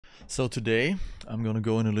So today I'm gonna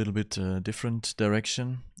go in a little bit different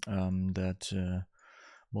direction that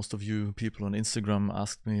most of you people on Instagram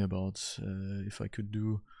asked me about if I could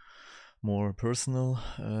do more personal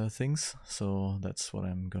things. So that's what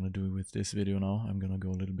I'm gonna do with this video now. I'm gonna go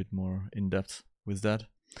a little bit more in depth with that.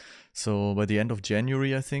 So by the end of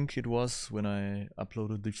January, I think it was, when I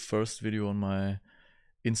uploaded the first video on my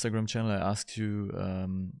Instagram channel, I asked you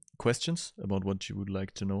questions about what you would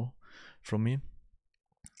like to know from me.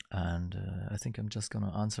 And I think I'm just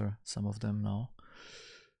gonna answer some of them now.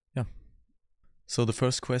 Yeah. So the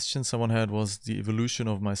first question someone had was the evolution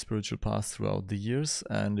of my spiritual path throughout the years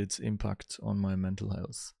and its impact on my mental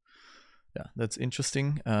health. Yeah, that's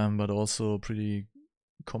interesting, but also a pretty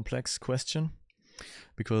complex question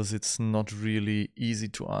because it's not really easy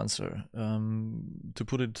to answer. To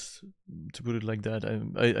put it like that,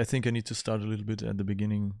 I think I need to start a little bit at the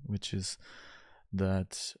beginning, which is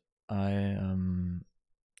that I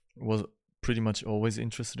was pretty much always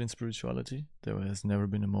interested in spirituality. There has never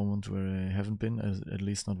been a moment where I haven't been, at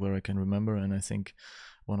least not where I can remember. And I think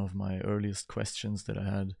one of my earliest questions that I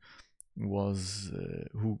had was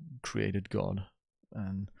who created God?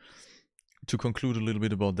 And to conclude a little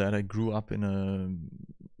bit about that, I grew up in a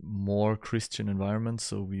more Christian environment.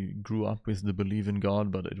 So we grew up with the belief in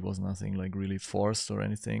God, but it was nothing like really forced or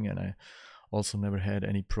anything. And I also never had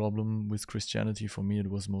any problem with Christianity. For me, it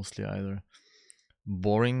was mostly either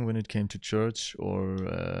boring when it came to church, or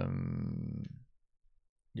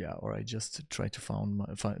or I just tried to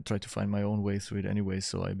find my own way through it anyway.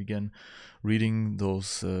 So I began reading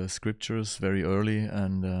those scriptures very early,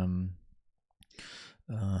 and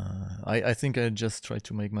I think I just tried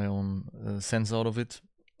to make my own sense out of it.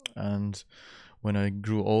 And when I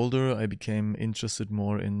grew older, I became interested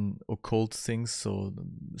more in occult things. So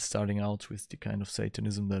starting out with the kind of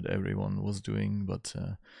Satanism that everyone was doing, but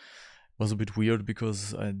was a bit weird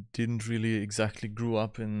because I didn't really exactly grew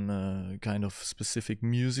up in a kind of specific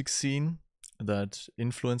music scene that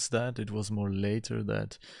influenced that. It was more later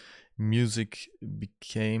that music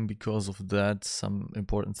became, because of that, some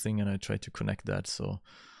important thing, and I tried to connect that. So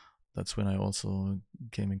that's when I also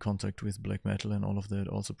came in contact with black metal and all of that,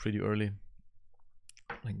 also pretty early,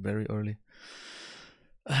 like very early.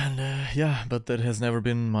 And but that has never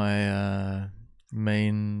been my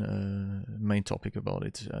main topic about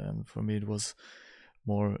it. For me, it was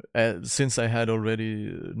more since I had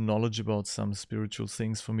already knowledge about some spiritual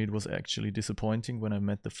things. For me, it was actually disappointing when I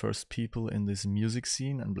met the first people in this music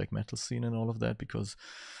scene and black metal scene and all of that, because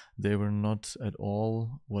they were not at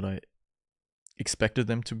all what I expected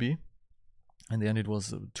them to be. In the end, it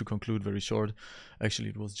was, to conclude very short, actually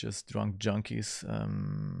it was just drunk junkies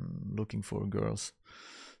looking for girls.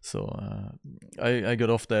 So I got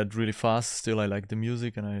off that really fast. Still, I like the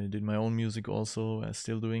music, and I did my own music also,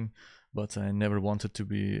 still doing, but I never wanted to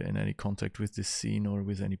be in any contact with this scene or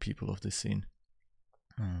with any people of this scene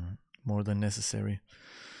more than necessary.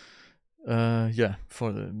 That's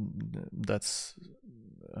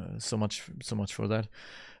so much for that.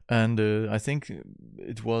 And I think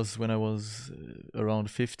it was when I was around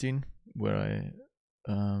 15 where I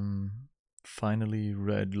finally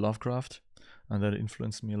read Lovecraft, and that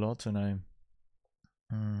influenced me a lot. And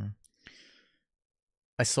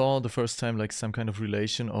I saw the first time like some kind of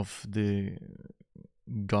relation of the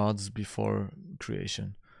gods before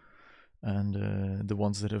creation and the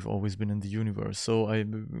ones that have always been in the universe. So I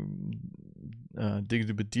digged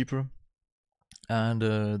a bit deeper, and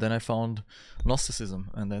then I found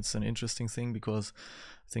Gnosticism, and that's an interesting thing because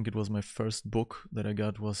I think it was my first book that I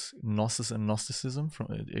got was Gnosis and Gnosticism.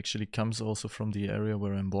 It actually comes also from the area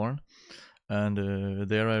where I'm born, and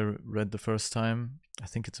there I read the first time. I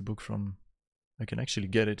think it's a book from, I can actually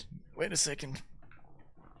get it. Wait a second.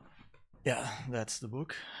 Yeah, that's the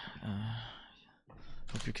book.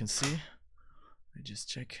 Hope you can see. Let me just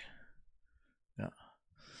check. Yeah.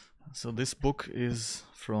 So this book is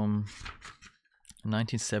from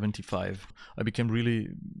 1975. I became really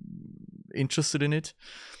interested in it,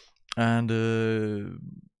 and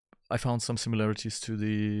I found some similarities to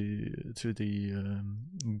the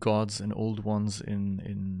gods and old ones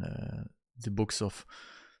in the books of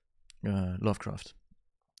Lovecraft.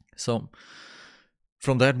 So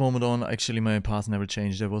from that moment on, actually my path never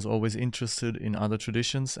changed. I was always interested in other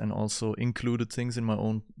traditions and also included things in my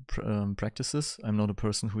own practices. I'm not a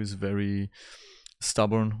person who is very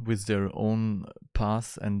stubborn with their own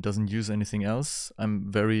path and doesn't use anything else.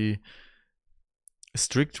 I'm very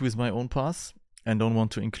strict with my own path and don't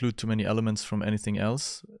want to include too many elements from anything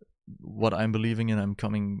else. What I'm believing in, I'm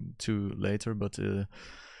coming to later, but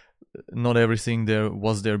not everything there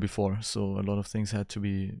was there before. So a lot of things had to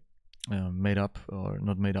be made up, or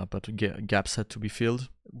not made up, but gaps had to be filled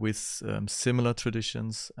with similar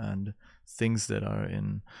traditions and things that are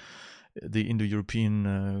in the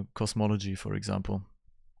Indo-European cosmology, for example.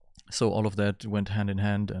 So all of that went hand in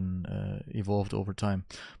hand and evolved over time.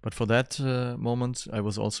 But for that moment, I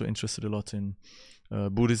was also interested a lot in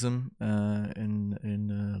Buddhism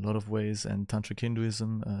in a lot of ways, and Tantric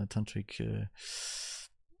Hinduism, Tantric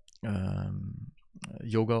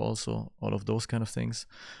yoga also, all of those kind of things.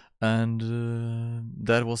 And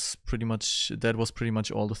that was pretty much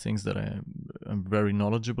all the things that I'm very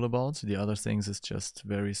knowledgeable about. The other things is just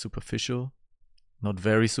very superficial. Not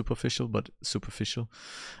very superficial, but superficial,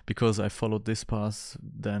 because I followed this path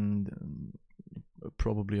then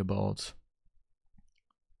probably about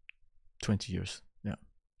 20 years, yeah,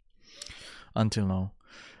 until now.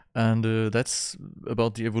 And that's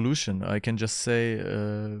about the evolution. I can just say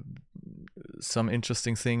some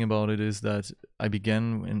interesting thing about it is that I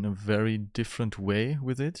began in a very different way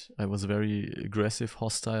with it. I was very aggressive,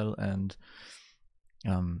 hostile, and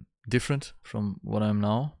different from what I'm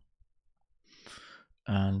now.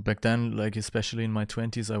 And back then, like especially in my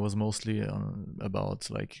 20s, I was mostly about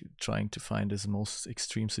like trying to find as most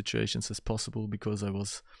extreme situations as possible, because I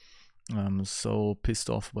was so pissed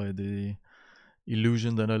off by the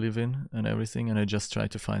illusion that I live in and everything, and I just tried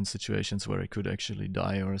to find situations where I could actually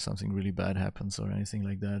die or something really bad happens or anything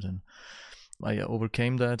like that. And I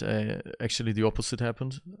overcame that. Actually, the opposite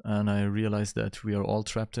happened, and I realized that we are all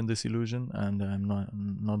trapped in this illusion, and I'm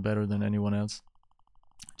not better than anyone else,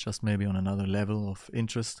 just maybe on another level of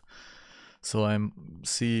interest. So I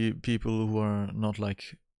see people who are not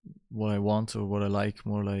like what I want or what I like,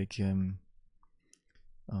 more like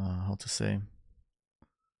how to say,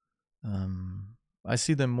 I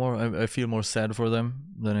see them more, I feel more sad for them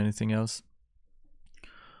than anything else.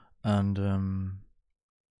 And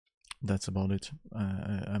that's about it.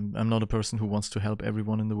 I'm not a person who wants to help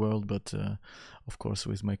everyone in the world, but of course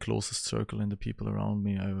with my closest circle and the people around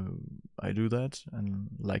me, I do that and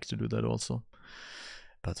like to do that also.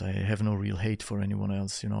 But I have no real hate for anyone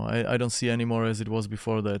else, you know. I don't see anymore as it was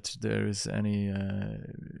before that there is any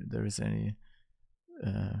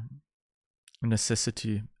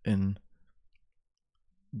necessity in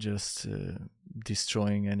just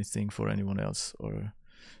destroying anything for anyone else. Or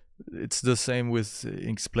it's the same with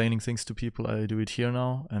explaining things to people. I do it here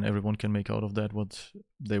now, and everyone can make out of that what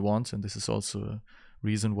they want, and this is also a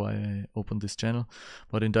reason why I opened this channel.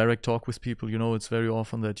 But in direct talk with people, you know, it's very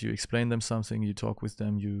often that you explain them something, you talk with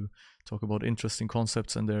them, you talk about interesting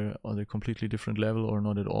concepts, and they're on a completely different level or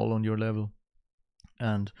not at all on your level,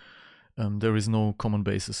 and there is no common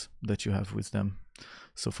basis that you have with them.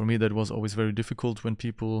 So for me, that was always very difficult when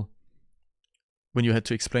you had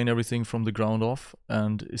to explain everything from the ground off,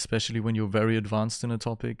 and especially when you're very advanced in a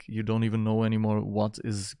topic, you don't even know anymore what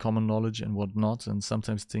is common knowledge and what not, and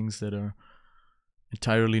sometimes things that are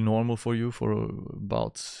entirely normal for you for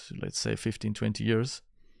about, let's say, 15-20 years,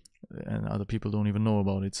 and other people don't even know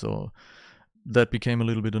about it. So that became a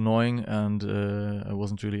little bit annoying, and I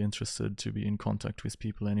wasn't really interested to be in contact with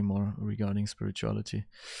people anymore regarding spirituality.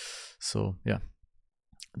 So yeah,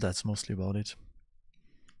 that's mostly about it.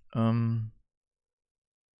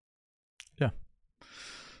 Yeah.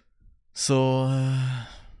 So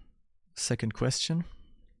second question.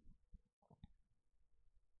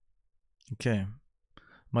 Okay.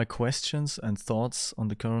 My questions and thoughts on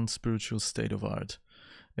the current spiritual state of art.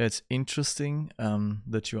 It's interesting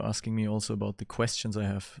that you're asking me also about the questions I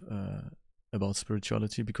have about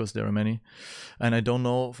spirituality, because there are many, and I don't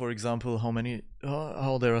know, for example,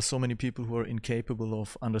 how there are so many people who are incapable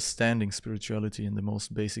of understanding spirituality in the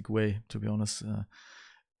most basic way. To be honest,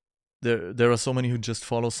 there are so many who just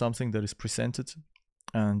follow something that is presented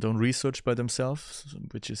and don't research by themselves,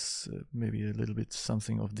 which is maybe a little bit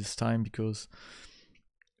something of this time, because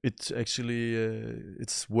it actually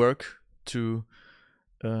it's work to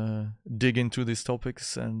dig into these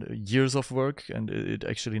topics, and years of work, and it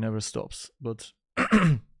actually never stops. But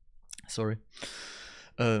sorry,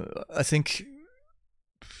 I think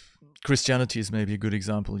Christianity is maybe a good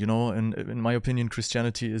example, you know, and in my opinion,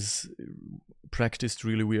 Christianity is practiced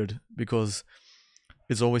really weird, because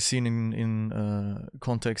it's always seen in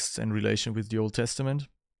context and relation with the Old Testament,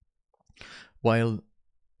 while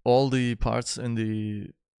all the parts in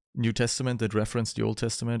the New Testament that reference the Old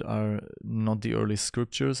Testament are not the earliest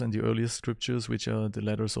scriptures, and the earliest scriptures, which are the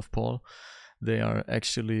letters of Paul, they are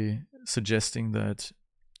actually suggesting that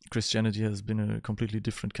Christianity has been a completely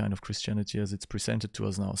different kind of Christianity as it's presented to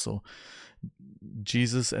us now. So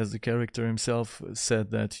Jesus, as the character himself,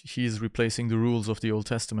 said that he is replacing the rules of the Old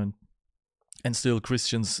Testament, and still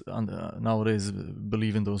Christians nowadays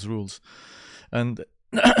believe in those rules. And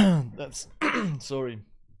That's sorry.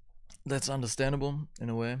 That's understandable in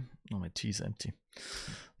a way. Oh, my tea is empty.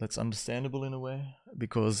 That's understandable in a way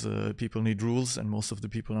because people need rules, and most of the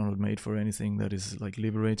people are not made for anything that is like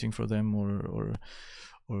liberating for them, or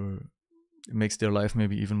makes their life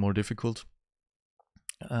maybe even more difficult.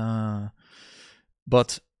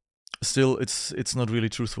 But still, it's not really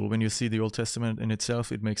truthful. When you see the Old Testament in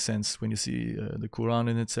itself, it makes sense. When you see the Quran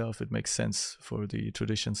in itself, it makes sense for the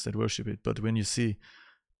traditions that worship it. But when you see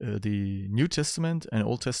the New Testament and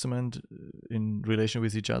Old Testament in relation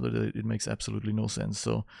with each other, it makes absolutely no sense.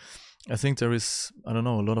 So I think there is, I don't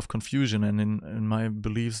know, a lot of confusion, and in my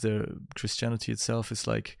beliefs there, Christianity itself is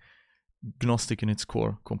like Gnostic in its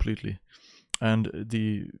core completely. And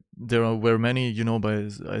were many, you know,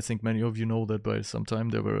 I think many of you know that by some time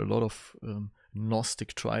there were a lot of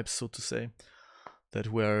Gnostic tribes, so to say, that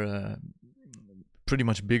were pretty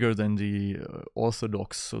much bigger than the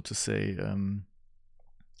Orthodox, so to say,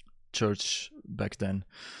 church back then.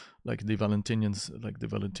 Like the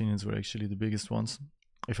Valentinians were actually the biggest ones,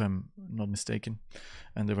 if I'm not mistaken.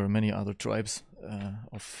 And there were many other tribes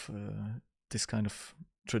of this kind of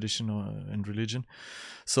tradition and religion.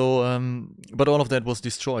 So, but all of that was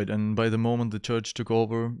destroyed, and by the moment the church took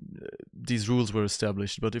over, these rules were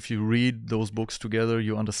established. But if you read those books together,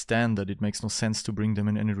 you understand that it makes no sense to bring them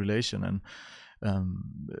in any relation, and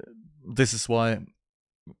this is why,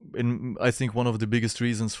 I think one of the biggest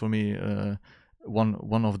reasons for me,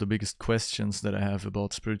 one of the biggest questions that I have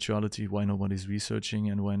about spirituality, why nobody's researching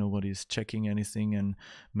and why nobody's checking anything and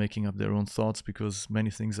making up their own thoughts, because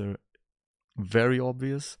many things are very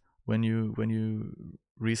obvious when you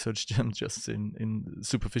research them just in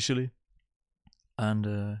superficially.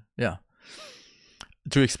 And yeah,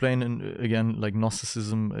 to explain again, like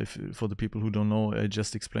Gnosticism, for the people who don't know, I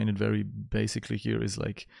just explained it very basically here, is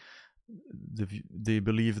like they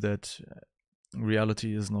believe that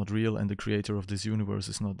reality is not real and the creator of this universe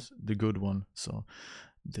is not the good one. So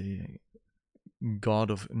the God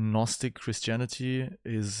of Gnostic Christianity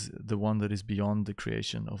is the one that is beyond the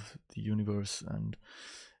creation of the universe, and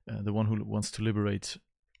the one who wants to liberate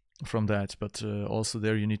from that. But also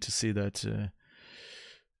there you need to see that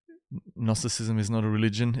Gnosticism is not a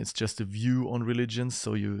religion, it's just a view on religions.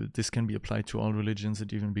 So this can be applied to all religions.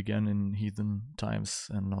 It even began in heathen times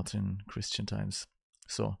and not in Christian times.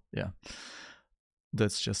 So yeah,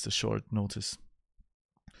 that's just a short notice.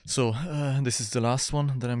 So this is the last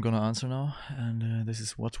one that I'm gonna answer now, and this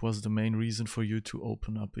is: what was the main reason for you to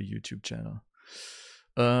open up a YouTube channel?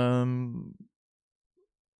 I'm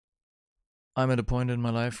at a point in my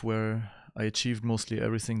life where I achieved mostly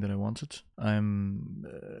everything that I wanted. I'm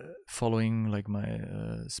following like my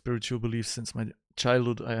spiritual beliefs since my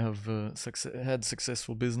childhood. I have had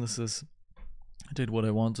successful businesses. I did what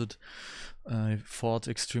I wanted. I fought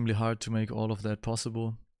extremely hard to make all of that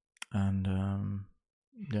possible, and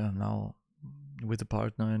yeah, now with a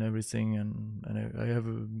partner and everything, and I have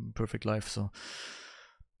a perfect life. So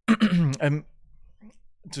I'm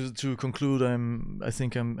to conclude, I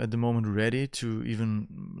think I'm at the moment ready to even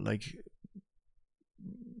like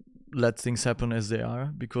let things happen as they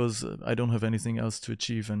are, because I don't have anything else to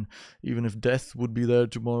achieve. And even if death would be there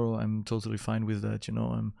tomorrow, I'm totally fine with that. You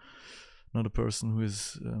know, I'm not a person who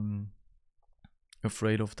is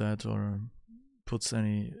afraid of that or puts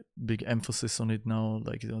any big emphasis on it now,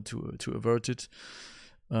 like, you know, to avert it.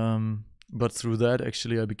 But through that,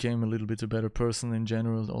 actually, I became a little bit a better person in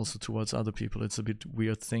general, also towards other people. It's a bit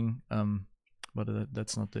weird thing, but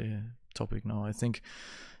that's not the topic now. I think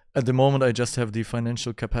at the moment I just have the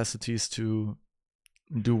financial capacities to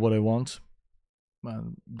do what I want,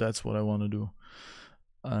 and that's what I want to do.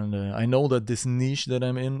 And I know that this niche that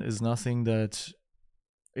I'm in is nothing that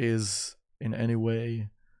is in any way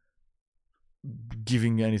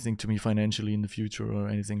giving anything to me financially in the future or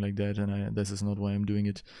anything like that, and this is not why I'm doing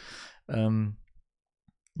it.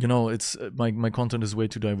 You know, it's my content is way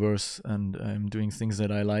too diverse, and I'm doing things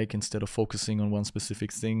that I like instead of focusing on one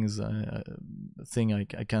specific thing.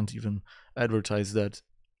 I can't even advertise that,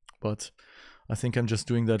 but I think I'm just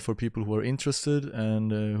doing that for people who are interested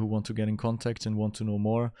and who want to get in contact and want to know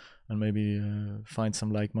more, and maybe find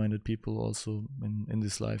some like-minded people also in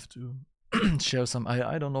this life to share some.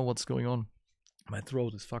 I don't know what's going on. My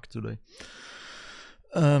throat is fucked today.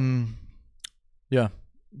 Yeah,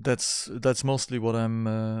 that's mostly what I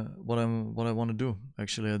want to do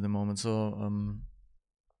actually at the moment. So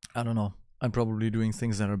I don't know. I'm probably doing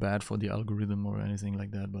things that are bad for the algorithm or anything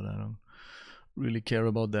like that, but I don't really care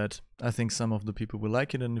about that. I think some of the people will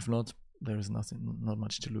like it, and if not, there is not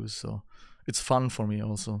much to lose. So it's fun for me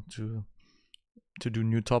also to do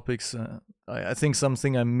new topics. I think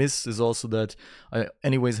something I missed is also that I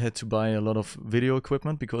anyways had to buy a lot of video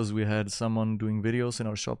equipment because we had someone doing videos in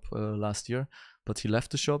our shop last year, but he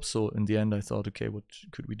left the shop. So in the end I thought, okay, what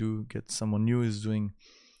could we do? Get someone new who's doing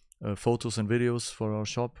photos and videos for our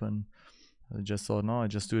shop. And I just thought, no, I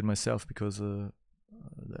just do it myself because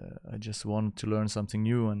I just wanted to learn something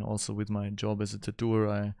new. And also with my job as a tattooer,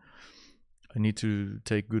 I need to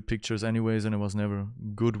take good pictures anyways, and I was never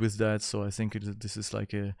good with that. So I think this is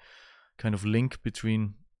like a kind of link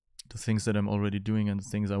between the things that I'm already doing and the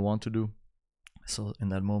things I want to do. So in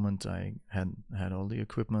that moment I had all the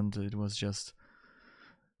equipment. It was just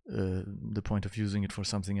the point of using it for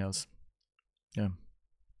something else.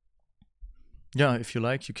 Yeah, if you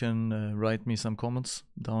like, you can write me some comments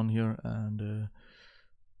down here and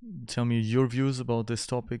tell me your views about this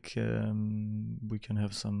topic. We can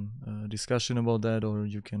have some discussion about that, or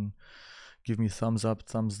you can give me thumbs up,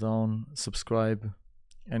 thumbs down, subscribe,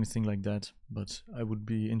 anything like that. But I would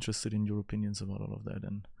be interested in your opinions about all of that,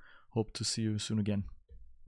 and hope to see you soon again.